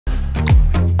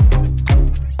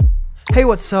Hey,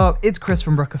 what's up? It's Chris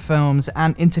from Brooker Films,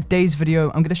 and in today's video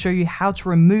I'm going to show you how to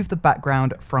remove the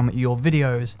background from your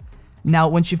videos. Now,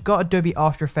 once you've got Adobe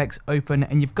After Effects open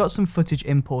and you've got some footage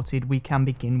imported, we can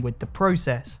begin with the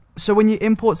process. So when you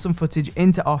import some footage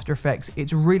into After Effects,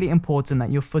 it's really important that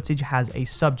your footage has a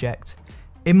subject.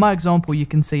 In my example, you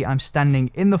can see I'm standing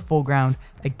in the foreground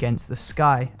against the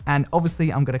sky, and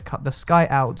obviously I'm going to cut the sky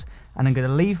out and I'm going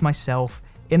to leave myself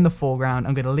in the foreground.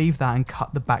 I'm going to leave that and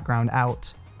cut the background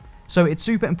out. So it's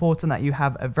super important that you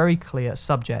have a very clear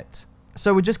subject.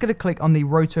 So we're just going to click on the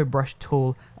Roto brush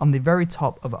tool on the very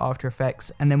top of After Effects,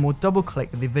 and then we'll double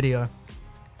click the video.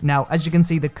 Now, as you can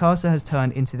see, the cursor has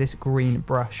turned into this green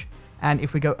brush. And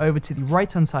if we go over to the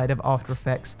right hand side of After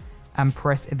Effects and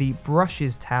press the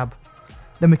brushes tab,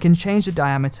 then we can change the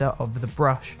diameter of the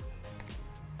brush.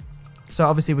 So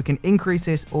obviously we can increase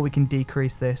this or we can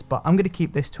decrease this, but I'm going to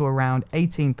keep this to around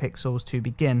 18 pixels to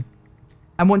begin.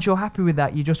 And once you're happy with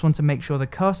that, you just want to make sure the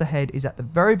cursor head is at the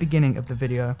very beginning of the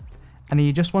video, and then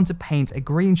you just want to paint a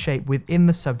green shape within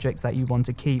the subjects that you want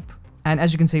to keep. And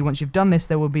as you can see, once you've done this,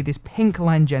 there will be this pink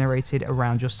line generated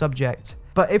around your subject.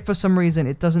 But if for some reason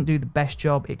it doesn't do the best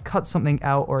job, it cuts something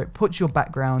out or it puts your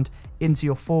background into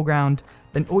your foreground,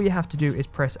 then all you have to do is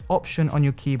press Option on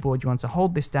your keyboard. You want to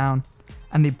hold this down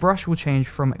and the brush will change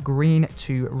from green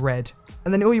to red.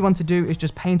 And then all you want to do is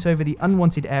just paint over the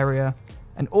unwanted area,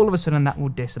 and all of a sudden that will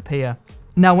disappear.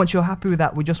 Now, once you're happy with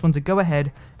that, we just want to go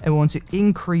ahead and we want to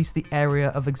increase the area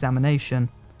of examination.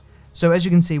 So as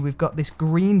you can see, we've got this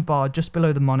green bar just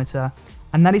below the monitor,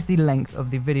 and that is the length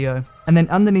of the video. And then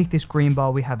underneath this green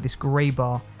bar, we have this gray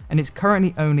bar, and it's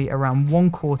currently only around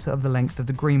 1/4 of the length of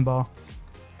the green bar.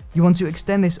 You want to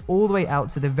extend this all the way out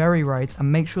to the very right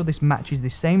and make sure this matches the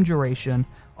same duration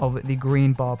of the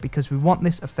green bar, because we want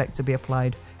this effect to be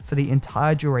applied for the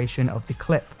entire duration of the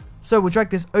clip. So we'll drag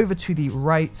this over to the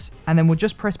right, and then we'll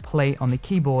just press play on the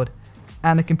keyboard,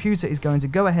 and the computer is going to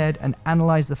go ahead and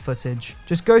analyze the footage.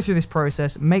 Just go through this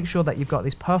process, make sure that you've got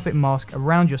this perfect mask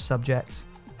around your subject.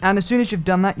 And as soon as you've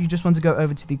done that, you just want to go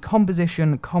over to the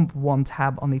Composition Comp 1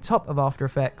 tab on the top of After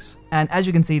Effects. And as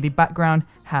you can see, the background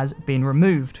has been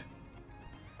removed.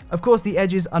 Of course, the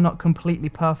edges are not completely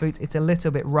perfect. It's a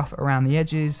little bit rough around the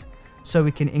edges, so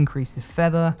we can increase the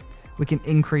feather. We can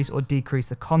increase or decrease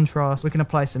the contrast, we can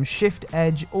apply some shift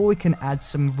edge, or we can add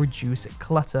some reduce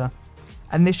clutter.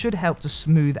 And this should help to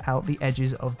smooth out the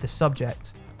edges of the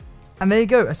subject. And there you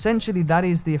go, essentially that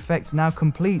is the effect now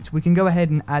complete. We can go ahead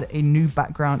and add a new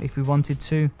background if we wanted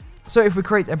to. So if we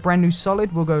create a brand new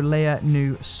solid, we'll go Layer,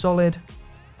 New Solid.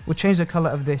 We'll change the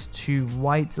color of this to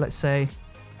white, let's say.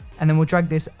 And then we'll drag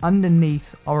this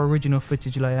underneath our original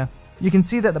footage layer. You can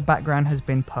see that the background has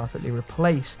been perfectly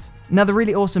replaced. Now, the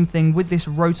really awesome thing with this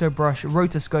Roto brush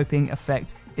rotoscoping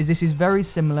effect is this is very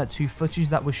similar to footage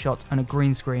that was shot on a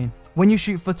green screen. When you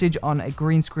shoot footage on a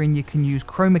green screen, you can use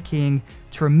chroma keying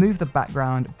to remove the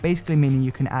background, basically meaning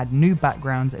you can add new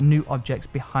backgrounds and new objects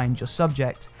behind your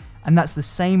subject. And that's the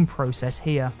same process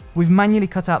here. We've manually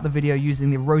cut out the video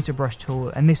using the Roto brush tool,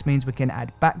 and this means we can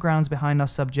add backgrounds behind our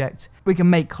subject. We can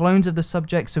make clones of the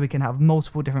subject so we can have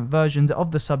multiple different versions of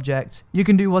the subject. You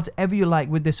can do whatever you like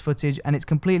with this footage, and it's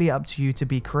completely up to you to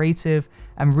be creative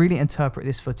and really interpret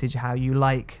this footage how you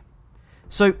like.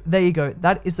 So there you go,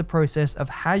 that is the process of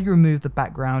how you remove the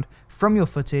background from your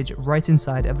footage right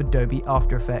inside of Adobe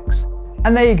After Effects.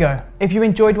 And there you go. If you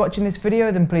enjoyed watching this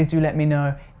video, then please do let me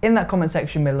know in that comment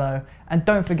section below, and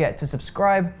don't forget to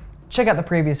subscribe, check out the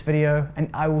previous video, and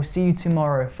I will see you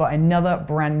tomorrow for another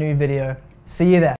brand new video. See you there.